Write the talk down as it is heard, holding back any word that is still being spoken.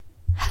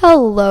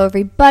Hello,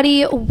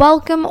 everybody.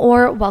 Welcome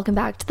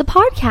back to the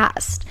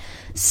podcast.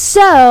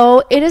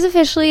 So, it is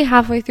officially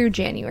halfway through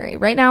January.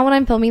 Right now, when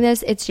I'm filming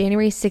this, it's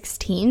January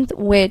 16th,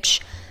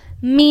 which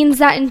means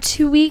that in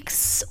 2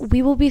 weeks,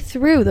 we will be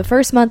through the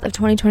first month of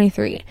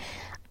 2023.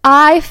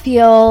 I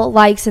feel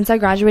like since I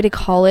graduated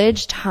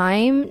college,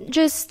 time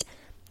just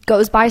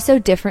goes by so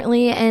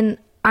differently, and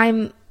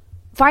I'm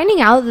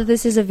finding out that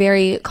this is a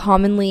very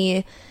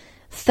commonly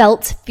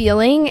felt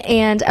feeling,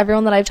 and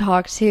everyone that I've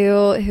talked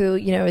to who,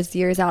 is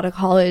years out of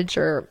college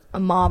or a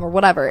mom or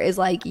whatever is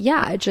like,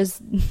 yeah,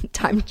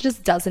 time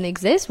just doesn't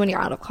exist when you're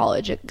out of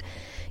college.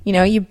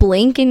 You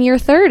blink and you're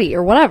 30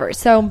 or whatever.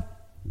 So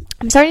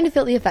I'm starting to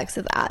feel the effects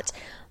of that.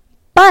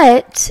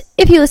 But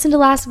if you listened to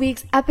last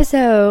week's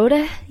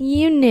episode,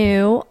 you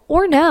knew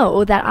or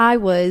know that I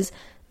was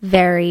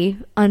very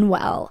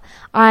unwell.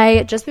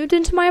 I just moved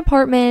into my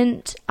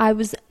apartment. I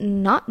was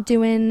not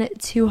doing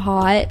too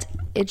hot.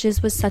 It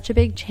just was such a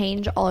big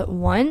change all at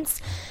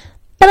once.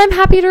 But I'm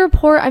happy to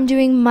report I'm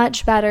doing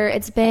much better.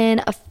 It's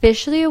been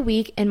officially a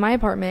week in my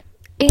apartment.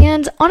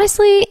 And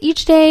honestly,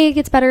 each day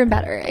gets better and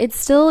better. It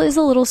still is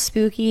a little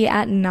spooky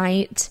at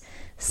night,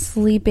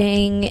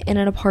 sleeping in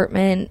an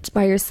apartment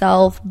by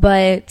yourself,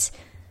 but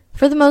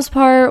for the most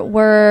part,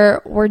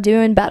 we're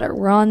doing better.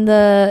 We're on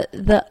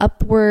the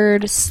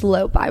upward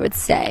slope, I would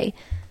say.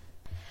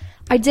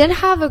 I did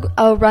have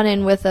a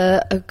run-in with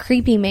a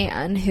creepy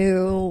man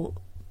who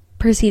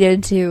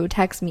proceeded to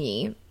text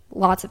me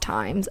lots of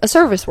times. A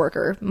service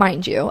worker,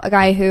 mind you. A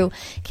guy who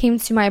came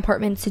to my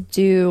apartment to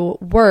do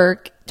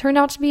work. Turned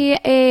out to be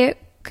a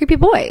creepy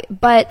boy.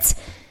 But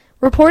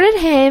reported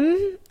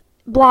him,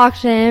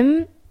 blocked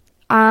him,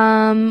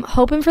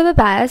 hoping for the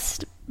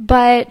best.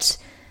 But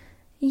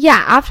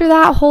yeah, after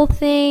that whole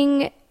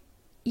thing,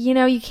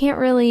 you can't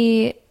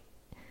really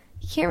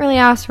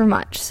ask for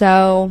much.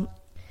 So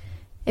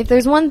if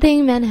there's one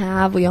thing men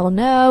have, we all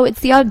know,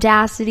 it's the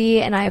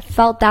audacity, and I have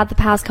felt that the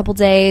past couple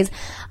days.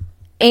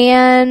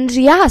 And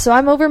yeah, so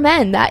I'm over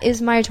men. That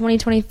is my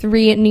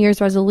 2023 New Year's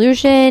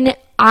resolution.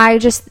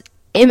 I'm at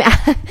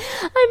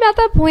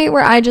that point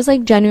where I just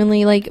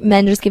genuinely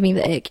men just give me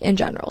the ick in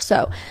general.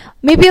 So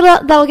maybe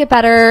that'll get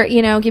better,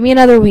 give me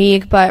another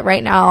week. But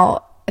right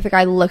now, if a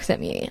guy looks at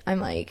me, I'm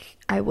like,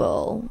 I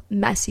will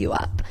mess you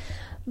up.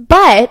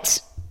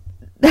 But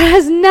that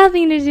has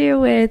nothing to do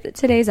with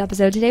today's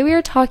episode. Today we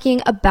are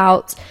talking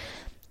about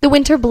the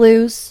winter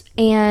blues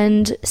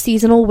and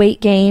seasonal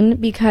weight gain,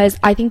 because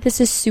I think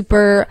this is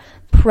super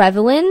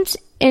prevalent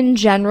in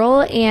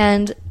general.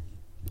 And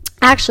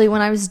actually,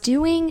 when I was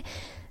doing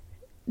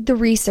the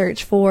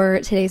research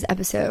for today's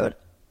episode,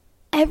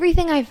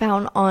 everything I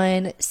found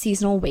on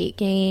seasonal weight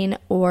gain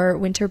or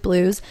winter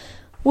blues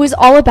was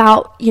all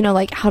about,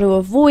 how to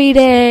avoid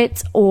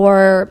it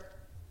or,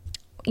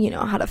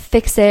 how to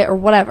fix it or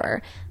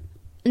whatever.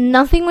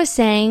 Nothing was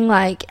saying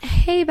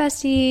hey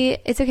bestie,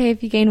 it's okay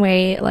if you gain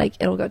weight,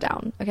 it'll go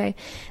down, okay?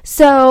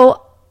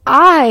 So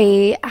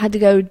I had to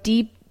go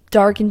deep,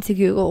 dark into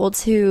Google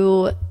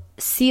to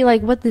see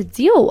what the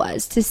deal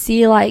was, to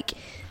see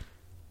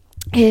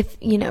if,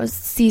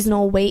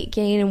 seasonal weight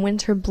gain and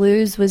winter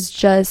blues was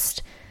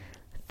just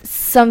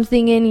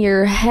something in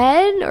your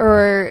head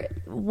or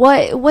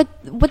what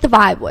the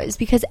vibe was,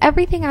 because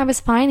everything I was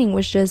finding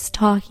was just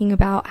talking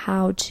about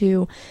how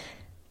to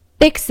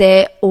fix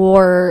it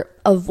or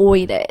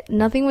avoid it.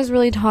 Nothing was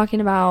really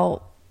talking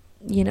about,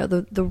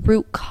 the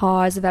root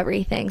cause of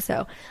everything.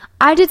 So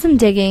I did some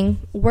digging.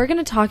 We're going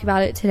to talk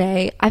about it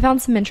today. I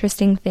found some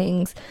interesting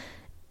things.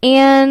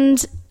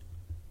 And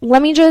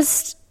let me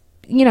just,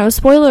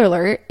 spoiler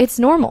alert, it's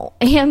normal.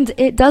 And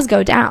it does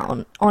go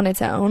down on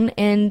its own.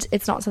 And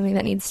it's not something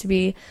that needs to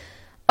be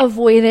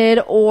avoided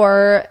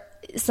or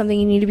something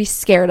you need to be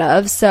scared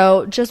of.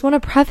 So just want to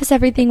preface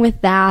everything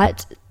with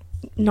that,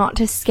 not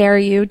to scare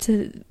you,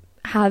 to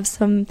have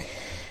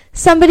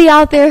somebody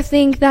out there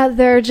think that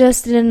they're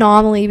just an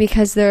anomaly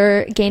because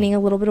they're gaining a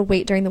little bit of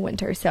weight during the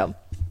winter. So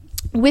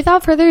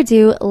without further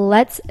ado,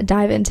 let's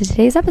dive into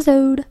today's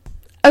episode.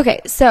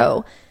 Okay,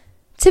 so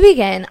to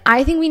begin,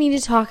 I think we need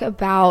to talk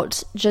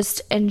about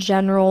just in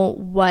general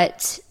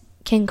what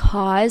can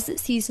cause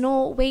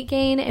seasonal weight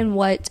gain and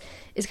what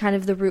is kind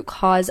of the root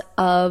cause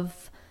of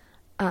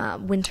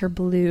winter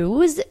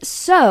blues.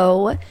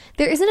 So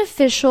there is an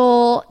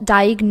official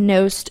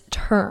diagnosed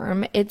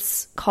term.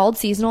 It's called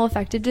seasonal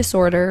affective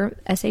disorder,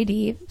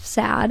 SAD,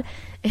 SAD,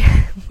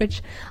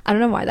 which I don't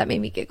know why that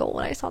made me giggle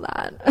when I saw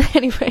that.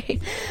 Anyway,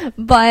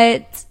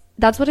 but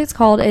that's what it's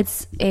called.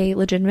 It's a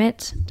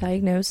legitimate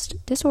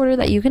diagnosed disorder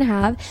that you can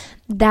have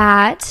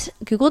that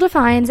Google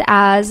defines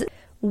as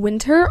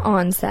winter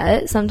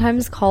onset,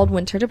 sometimes called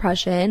winter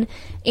depression,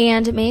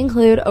 and it may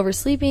include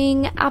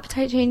oversleeping,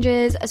 appetite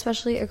changes,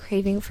 especially a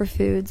craving for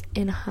foods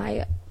in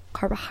high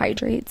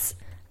carbohydrates,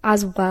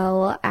 as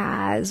well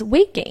as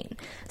weight gain.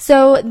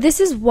 So this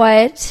is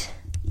what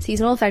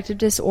seasonal affective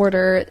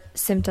disorder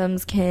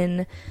symptoms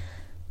can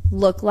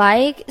look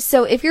like.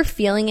 So if you're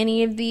feeling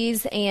any of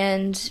these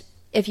and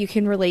if you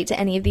can relate to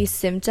any of these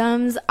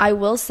symptoms, I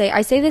will say,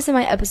 I say this in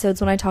my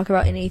episodes when I talk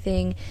about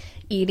anything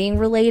eating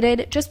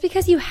related. Just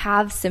because you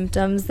have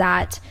symptoms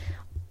that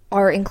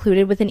are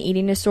included with an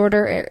eating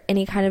disorder or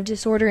any kind of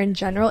disorder in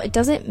general, it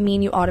doesn't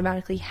mean you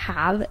automatically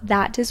have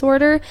that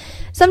disorder.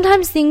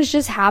 Sometimes things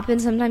just happen.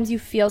 Sometimes you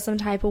feel some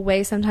type of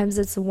way. Sometimes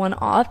it's a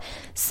one-off.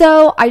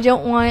 So I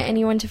don't want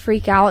anyone to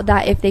freak out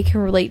that if they can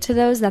relate to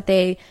those, that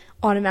they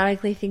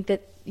automatically think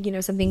that,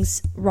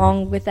 something's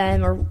wrong with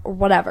them or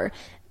whatever.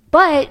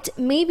 But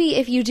maybe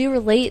if you do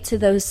relate to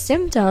those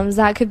symptoms,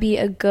 that could be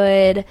a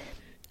good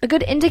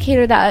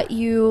indicator that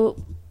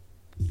you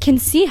can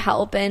see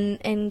help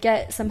and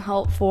get some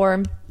help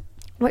for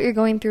what you're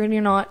going through, and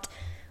you're not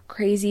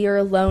crazy or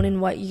alone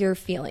in what you're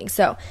feeling.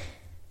 So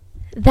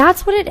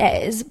that's what it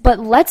is. But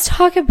let's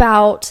talk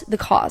about the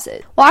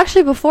causes. Well,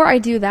 actually, before I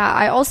do that,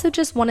 I also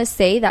just want to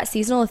say that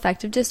seasonal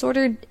affective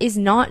disorder is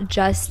not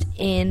just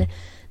in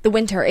the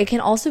winter. It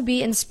can also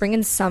be in spring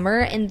and summer,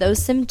 and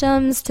those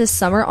symptoms to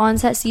summer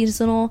onset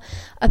seasonal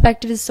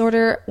affective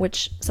disorder,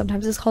 which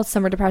sometimes is called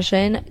summer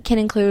depression, can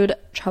include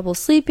trouble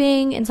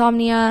sleeping,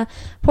 insomnia,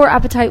 poor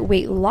appetite,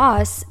 weight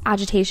loss,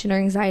 agitation or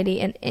anxiety,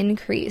 and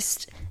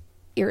increased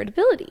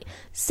irritability.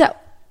 So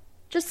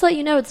just to let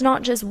you know, it's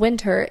not just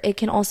winter, it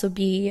can also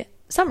be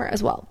summer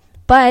as well.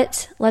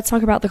 But let's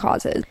talk about the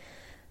causes.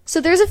 So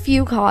there's a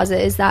few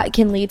causes that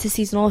can lead to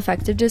seasonal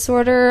affective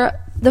disorder.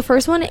 The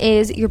first one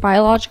is your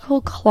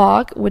biological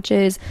clock, which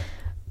is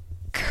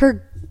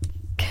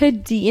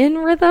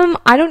circadian rhythm.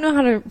 I don't know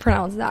how to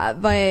pronounce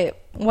that, but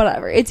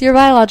whatever. It's your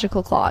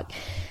biological clock.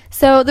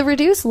 So the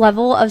reduced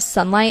level of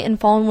sunlight in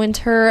fall and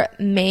winter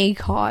may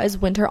cause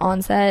winter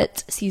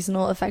onset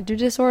seasonal affective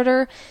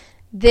disorder.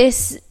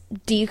 This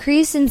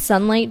decrease in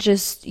sunlight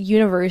just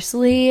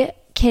universally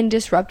can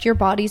disrupt your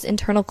body's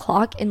internal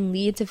clock and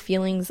lead to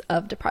feelings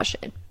of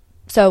depression.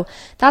 So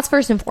that's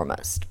first and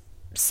foremost.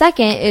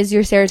 Second is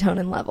your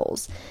serotonin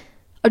levels.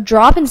 A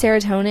drop in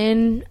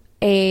serotonin,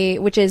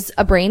 which is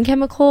a brain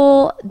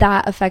chemical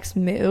that affects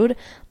mood,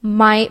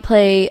 might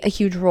play a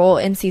huge role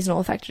in seasonal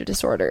affective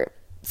disorder.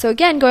 So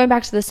again, going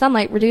back to the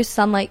sunlight, reduced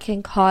sunlight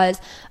can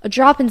cause a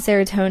drop in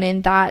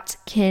serotonin that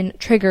can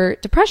trigger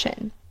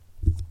depression.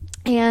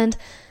 And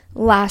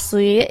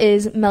lastly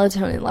is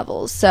melatonin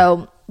levels.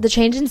 So the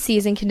change in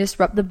season can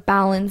disrupt the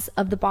balance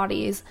of the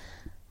body's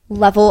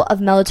level of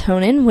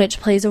melatonin, which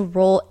plays a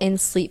role in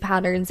sleep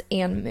patterns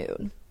and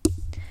mood.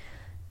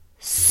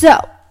 So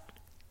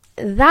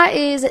that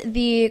is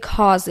the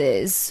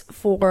causes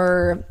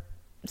for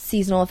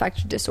seasonal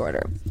affective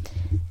disorder.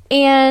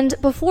 And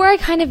before I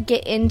kind of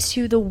get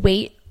into the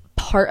weight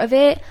part of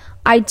it,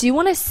 I do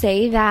want to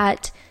say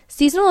that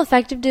seasonal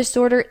affective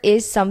disorder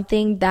is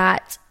something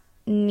that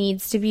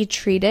needs to be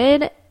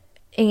treated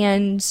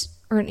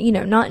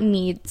not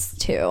needs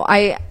to.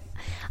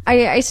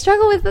 I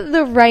struggle with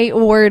the right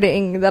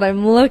wording that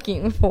I'm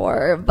looking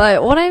for,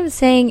 but what I'm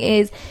saying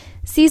is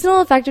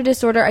seasonal affective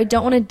disorder, I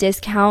don't want to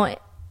discount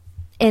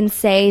and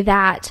say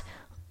that,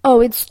 oh,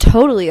 it's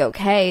totally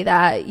okay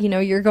that,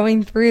 you're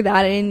going through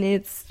that and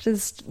it's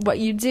just what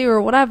you do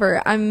or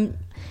whatever. I'm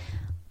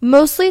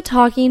mostly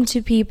talking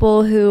to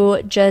people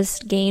who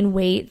just gain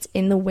weight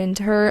in the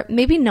winter,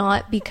 maybe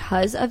not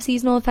because of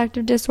seasonal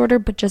affective disorder,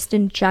 but just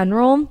in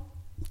general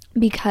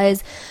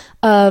because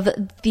of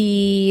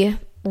the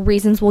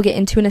reasons we'll get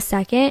into in a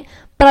second.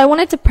 But I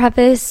wanted to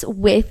preface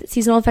with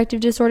seasonal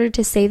affective disorder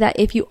to say that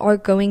if you are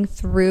going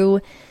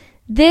through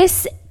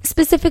this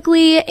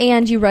specifically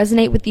and you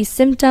resonate with these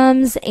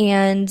symptoms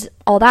and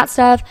all that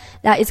stuff,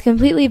 that is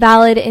completely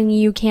valid and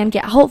you can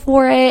get help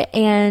for it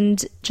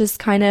and just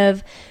kind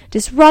of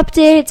disrupt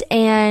it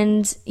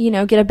and,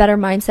 get a better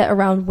mindset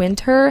around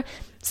winter.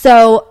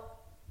 So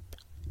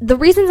the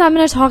reasons I'm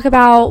going to talk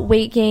about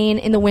weight gain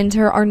in the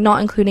winter are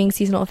not including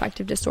seasonal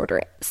affective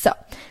disorder. So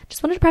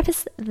just wanted to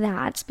preface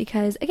that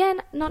because,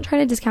 again, I'm not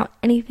trying to discount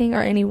anything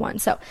or anyone.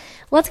 So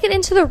let's get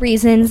into the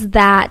reasons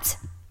that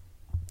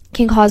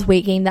can cause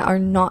weight gain that are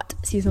not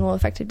seasonal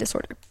affective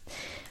disorder.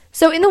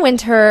 So in the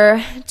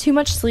winter, too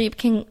much sleep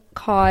can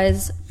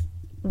cause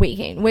weight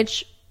gain,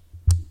 which,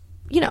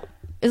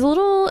 is a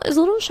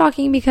little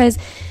shocking because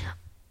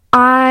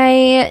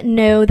I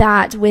know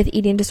that with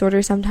eating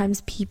disorders,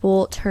 sometimes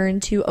people turn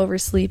to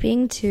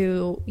oversleeping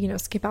to,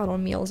 skip out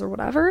on meals or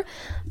whatever.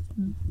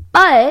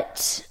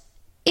 But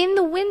in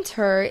the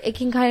winter, it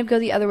can kind of go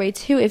the other way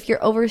too. If you're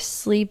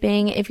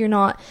oversleeping, if you're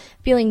not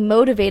feeling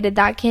motivated,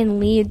 that can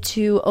lead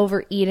to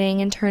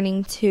overeating and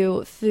turning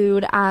to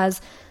food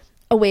as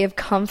a way of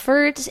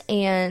comfort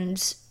and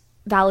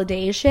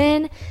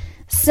validation.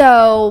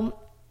 So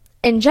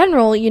in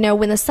general,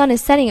 when the sun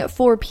is setting at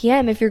 4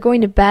 p.m., if you're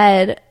going to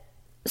bed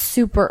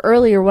super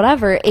early or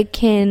whatever, it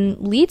can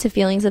lead to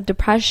feelings of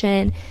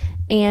depression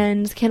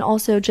and can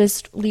also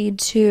just lead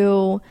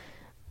to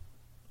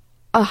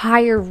a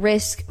higher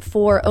risk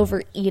for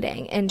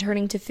overeating and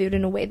turning to food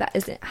in a way that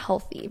isn't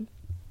healthy.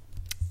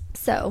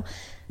 So,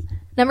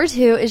 number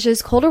 2 is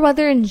just colder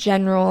weather in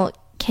general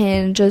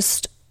can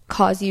just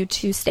cause you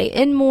to stay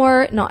in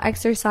more, not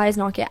exercise,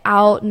 not get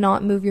out,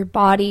 not move your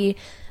body,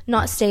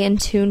 not stay in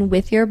tune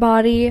with your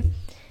body.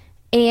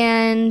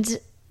 And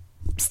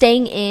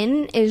staying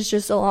in is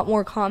just a lot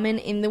more common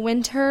in the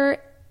winter.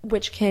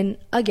 which can,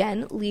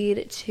 again,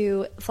 lead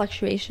to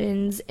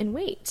fluctuations in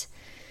weight.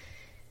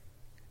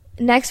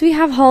 Next, we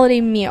have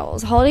holiday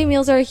meals. Holiday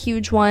meals are a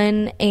huge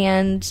one,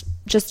 and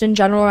just in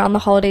general around the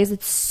holidays,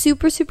 it's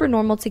super, super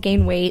normal to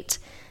gain weight.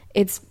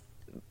 It's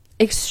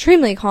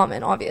extremely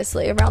common,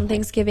 obviously, around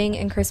Thanksgiving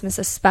and Christmas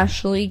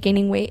especially.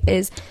 Gaining weight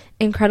is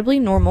incredibly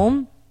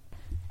normal.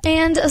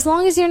 And as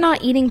long as you're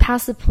not eating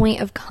past the point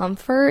of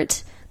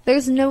comfort,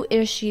 there's no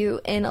issue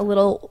in a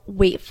little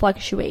weight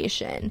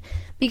fluctuation.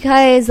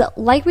 Because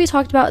like we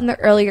talked about in the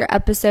earlier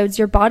episodes,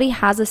 your body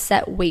has a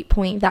set weight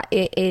point that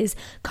it is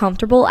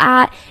comfortable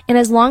at. And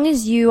as long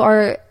as you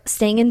are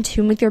staying in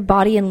tune with your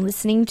body and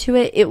listening to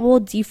it, it will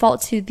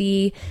default to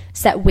the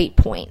set weight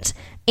point.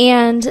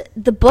 And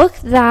the book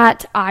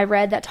that I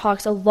read that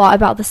talks a lot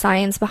about the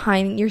science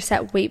behind your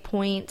set weight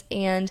point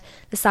and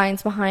the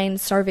science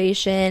behind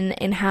starvation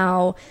and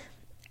how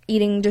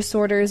eating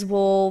disorders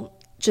will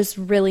just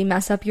really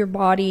mess up your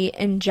body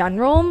in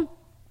general,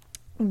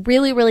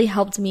 really, really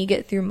helped me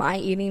get through my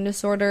eating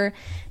disorder.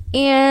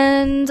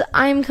 And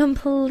I'm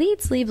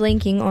completely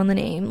blanking on the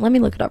name. Let me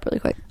look it up really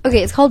quick.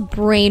 Okay, it's called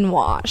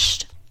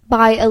Brainwashed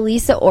by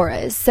Elisa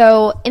Ortiz.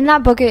 So in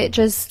that book, it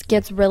just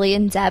gets really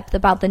in depth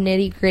about the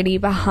nitty gritty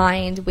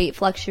behind weight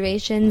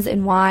fluctuations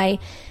and why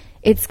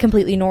it's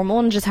completely normal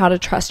and just how to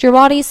trust your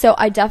body. So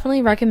I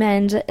definitely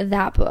recommend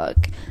that book.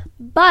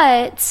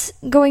 But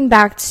going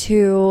back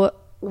to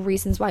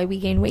reasons why we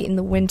gain weight in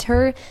the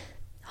winter,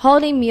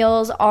 holiday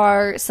meals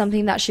are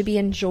something that should be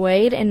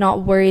enjoyed and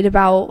not worried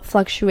about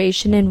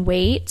fluctuation in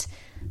weight.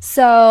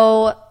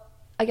 So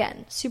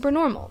again, super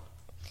normal.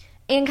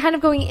 And kind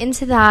of going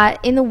into that,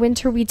 in the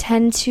winter, we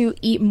tend to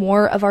eat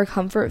more of our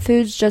comfort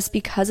foods just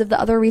because of the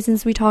other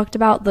reasons we talked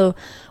about, the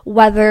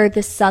weather,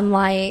 the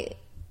sunlight,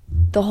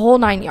 the whole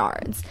 9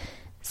 yards.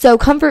 So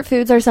comfort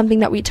foods are something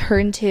that we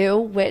turn to,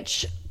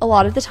 which a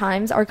lot of the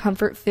times our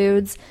comfort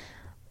foods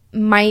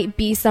might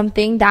be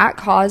something that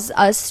cause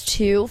us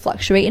to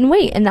fluctuate in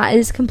weight, and that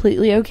is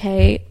completely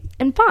okay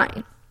and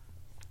fine.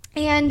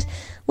 And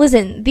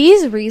listen,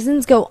 these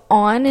reasons go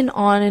on and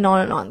on and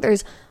on and on.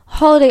 There's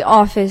holiday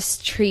office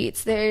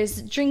treats,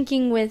 there's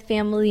drinking with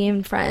family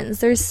and friends,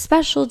 there's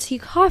specialty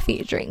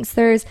coffee drinks,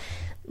 there's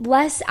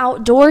less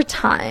outdoor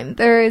time,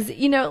 there's,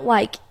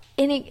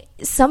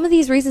 some of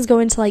these reasons go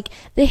into like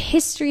the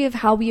history of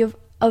how we have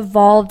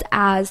evolved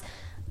as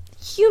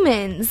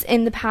humans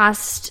in the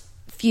past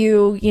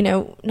few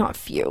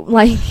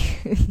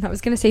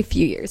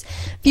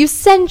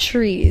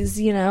centuries,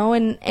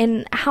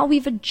 and how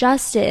we've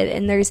adjusted,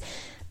 and there's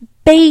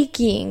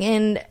baking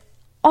and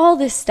all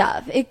this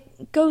stuff. It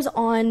goes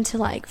on to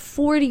like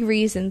 40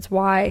 reasons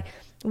why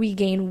we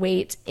gain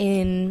weight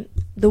in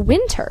the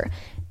winter.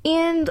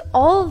 And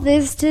all of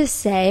this to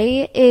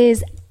say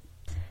is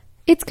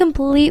it's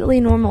completely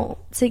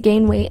normal to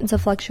gain weight and to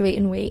fluctuate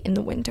in weight in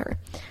the winter.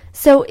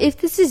 So if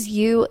this is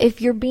you,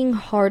 if you're being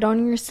hard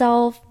on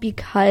yourself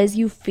because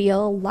you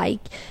feel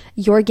like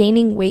you're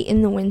gaining weight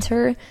in the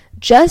winter,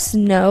 just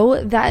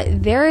know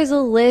that there is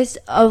a list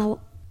of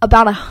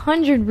about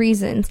 100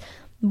 reasons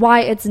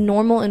why it's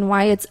normal and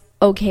why it's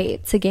okay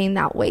to gain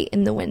that weight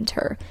in the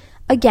winter.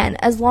 Again,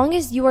 as long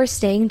as you are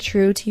staying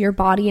true to your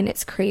body and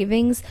its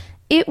cravings,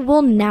 it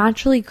will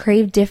naturally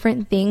crave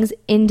different things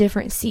in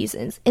different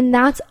seasons, and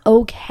that's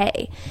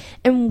okay.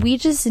 And we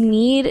just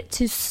need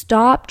to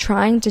stop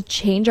trying to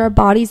change our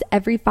bodies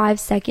every 5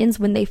 seconds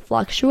when they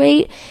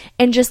fluctuate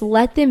and just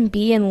let them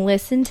be and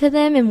listen to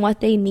them and what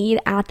they need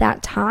at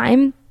that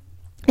time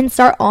and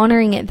start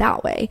honoring it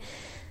that way.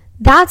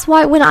 That's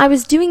why when I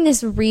was doing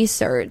this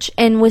research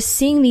and was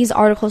seeing these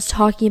articles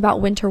talking about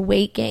winter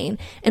weight gain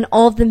and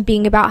all of them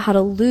being about how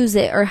to lose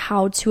it or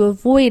how to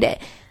avoid it,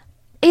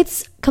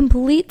 it's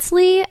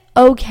completely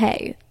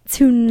okay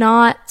to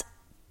not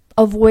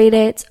avoid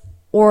it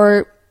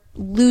or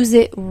lose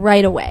it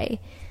right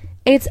away.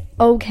 It's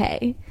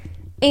okay.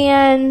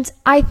 And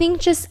I think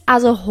just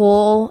as a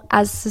whole,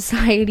 as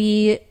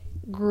society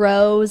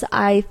grows,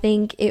 I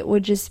think it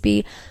would just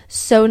be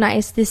so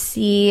nice to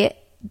see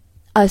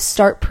us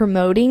start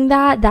promoting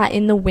that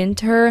in the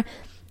winter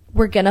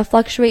we're gonna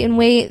fluctuate in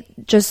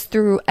weight just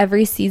through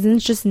every season.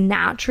 Just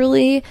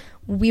naturally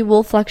we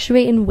will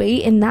fluctuate in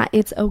weight, and that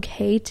it's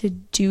okay to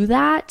do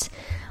that.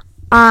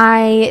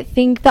 I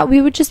think that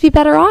we would just be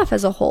better off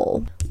as a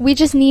whole. We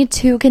just need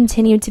to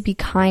continue to be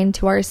kind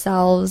to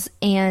ourselves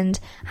and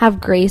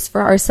have grace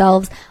for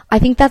ourselves. I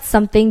think that's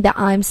something that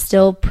I'm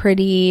still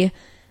pretty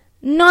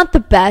not the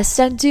best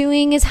at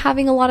doing, is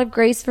having a lot of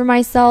grace for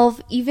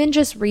myself. Even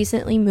just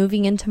recently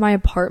moving into my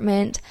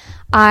apartment,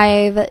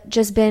 I've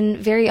just been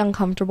very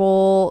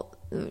uncomfortable,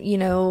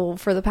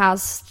 for the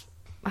past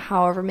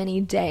however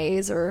many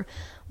days or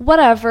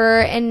whatever,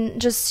 and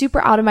just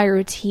super out of my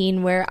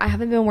routine where I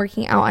haven't been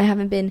working out. I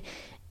haven't been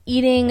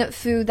eating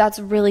food that's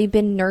really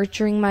been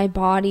nurturing my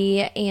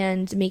body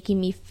and making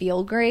me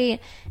feel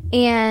great.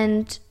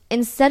 And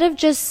instead of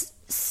just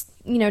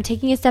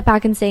taking a step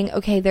back and saying,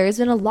 okay, there's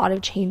been a lot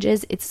of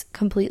changes. It's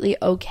completely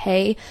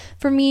okay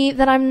for me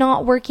that I'm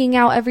not working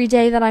out every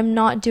day, that I'm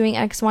not doing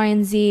X, Y,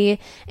 and Z,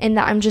 and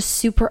that I'm just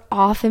super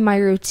off in my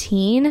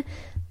routine.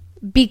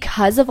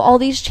 because of all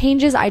these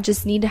changes, I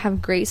just need to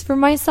have grace for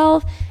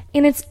myself.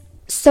 And it's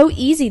so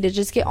easy to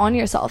just get on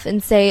yourself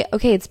and say,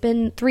 okay, it's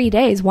been 3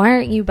 days. Why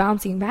aren't you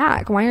bouncing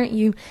back? Why aren't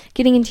you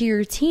getting into your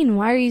routine?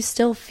 Why are you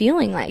still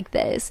feeling like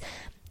this?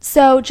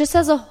 So just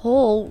as a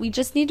whole, we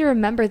just need to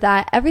remember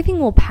that everything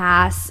will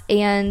pass.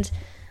 And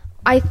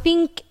I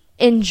think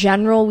in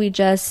general, we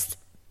just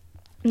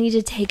need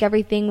to take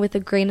everything with a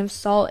grain of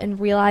salt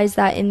and realize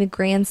that in the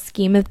grand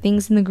scheme of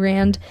things, in the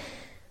grand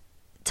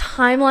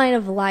timeline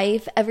of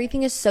life,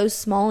 everything is so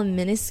small and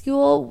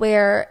minuscule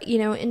where,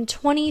 in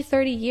 20,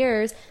 30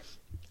 years,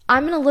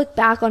 I'm going to look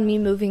back on me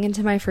moving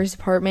into my first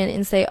apartment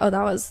and say, oh,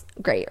 that was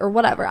great or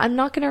whatever. I'm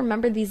not going to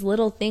remember these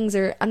little things,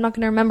 or I'm not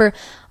going to remember,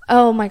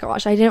 oh my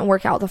gosh, I didn't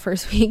work out the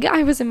first week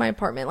I was in my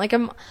apartment. Like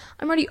I'm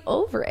already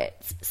over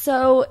it.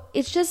 So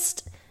it's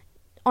just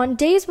on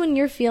days when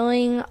you're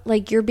feeling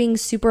like you're being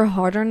super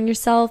hard on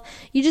yourself,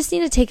 you just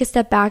need to take a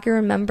step back and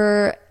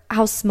remember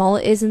how small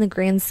it is in the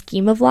grand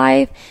scheme of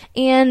life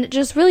and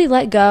just really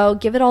let go,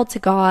 give it all to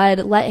God,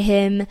 let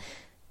Him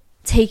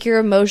take your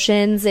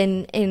emotions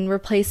and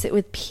replace it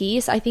with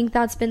peace. I think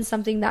that's been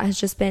something that has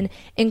just been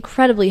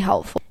incredibly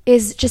helpful,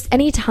 is just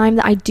any time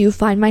that I do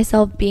find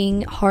myself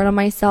being hard on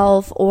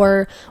myself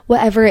or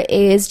whatever it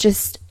is,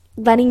 just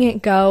letting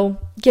it go,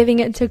 giving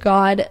it to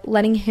God,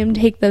 letting Him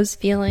take those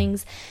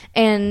feelings.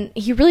 And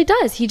He really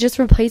does. He just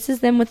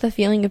replaces them with a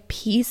feeling of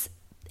peace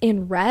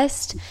and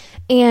rest.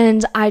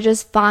 And I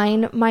just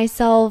find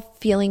myself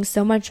feeling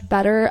so much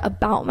better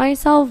about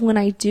myself when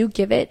I do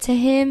give it to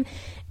Him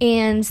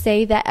and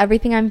say that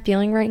everything I'm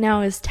feeling right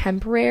now is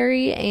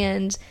temporary,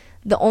 and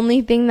the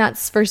only thing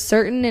that's for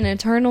certain and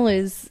eternal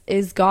is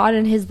God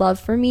and His love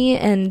for me.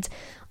 And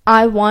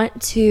I want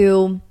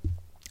to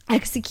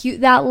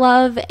execute that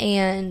love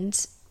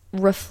and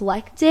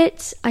reflect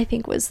it, I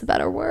think was the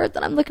better word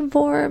that I'm looking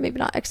for. Maybe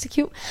not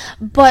execute,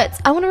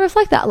 but I want to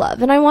reflect that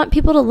love. And I want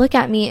people to look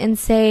at me and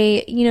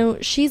say,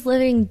 she's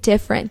living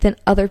different than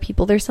other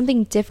people. There's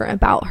something different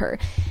about her.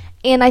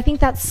 And I think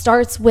that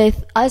starts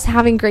with us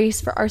having grace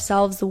for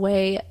ourselves the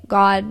way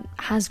God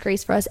has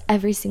grace for us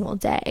every single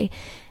day.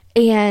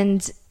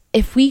 And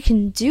if we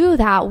can do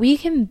that, we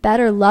can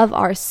better love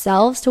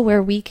ourselves to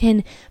where we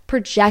can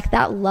project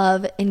that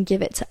love and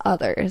give it to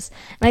others.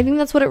 And I think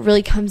that's what it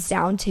really comes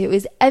down to,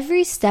 is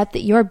every step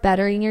that you're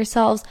bettering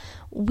yourselves,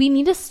 we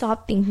need to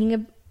stop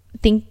thinking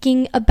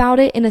about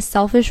it in a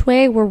selfish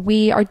way where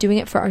we are doing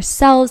it for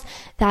ourselves,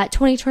 that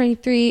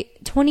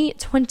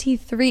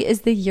 2023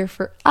 is the year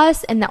for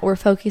us and that we're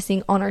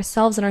focusing on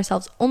ourselves and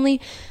ourselves only.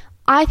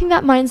 I think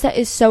that mindset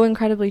is so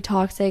incredibly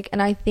toxic,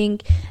 and I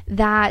think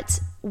that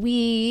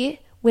when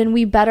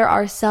we better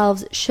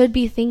ourselves, should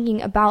be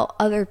thinking about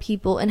other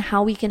people and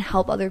how we can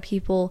help other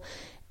people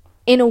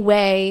in a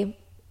way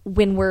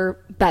when we're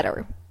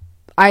better.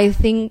 I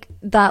think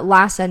that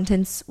last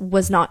sentence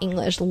was not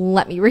English.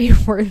 Let me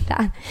reword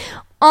that.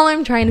 All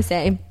I'm trying to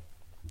say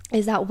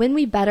is that when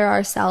we better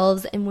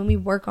ourselves and when we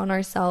work on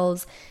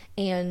ourselves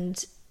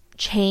and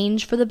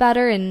change for the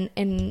better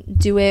and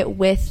do it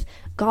with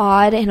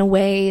God in a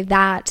way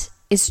that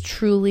is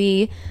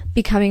truly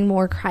becoming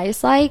more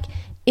Christ-like,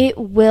 it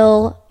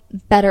will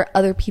better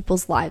other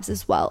people's lives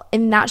as well.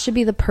 And that should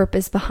be the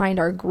purpose behind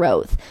our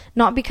growth,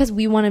 not because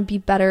we want to be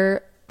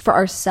better for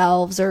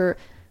ourselves or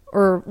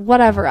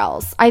whatever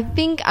else. I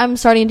think I'm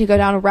starting to go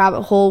down a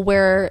rabbit hole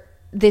where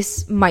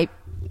this might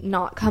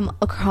not come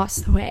across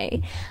the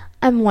way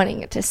I'm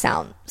wanting it to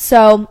sound.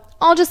 So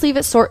I'll just leave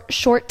it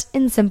short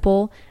and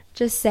simple.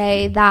 Just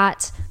say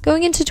that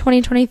going into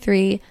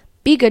 2023,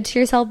 be good to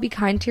yourself, be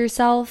kind to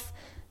yourself,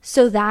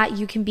 so that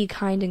you can be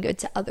kind and good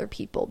to other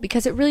people,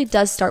 because it really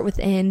does start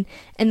within.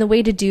 And the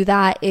way to do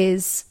that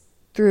is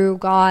through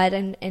God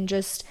and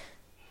just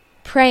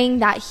praying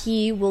that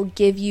He will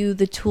give you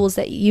the tools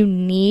that you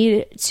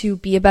need to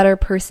be a better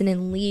person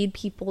and lead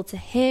people to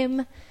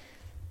Him.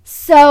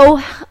 So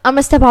I'm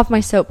gonna step off my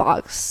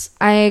soapbox.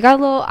 I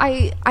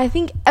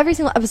think every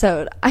single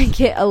episode I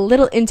get a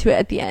little into it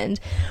at the end,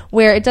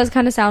 where it does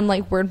kind of sound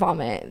like word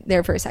vomit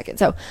there for a second.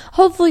 So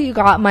hopefully you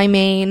got my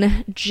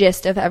main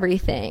gist of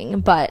everything,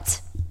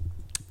 but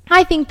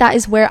I think that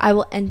is where I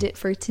will end it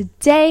for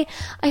today.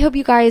 I hope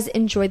you guys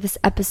enjoyed this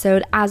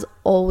episode. As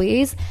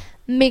always,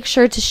 make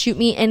sure to shoot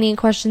me any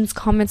questions,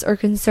 comments, or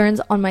concerns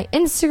on my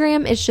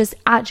Instagram. It's just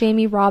at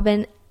Jamie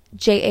Robben,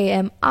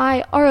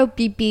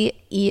 JAMIROBBEN.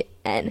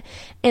 And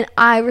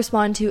I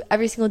respond to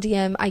every single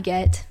DM I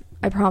get.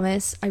 I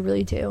promise. I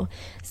really do.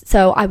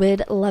 So I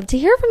would love to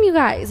hear from you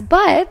guys.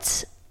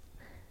 But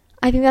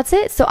I think that's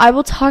it. So I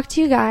will talk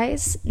to you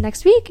guys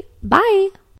next week. Bye.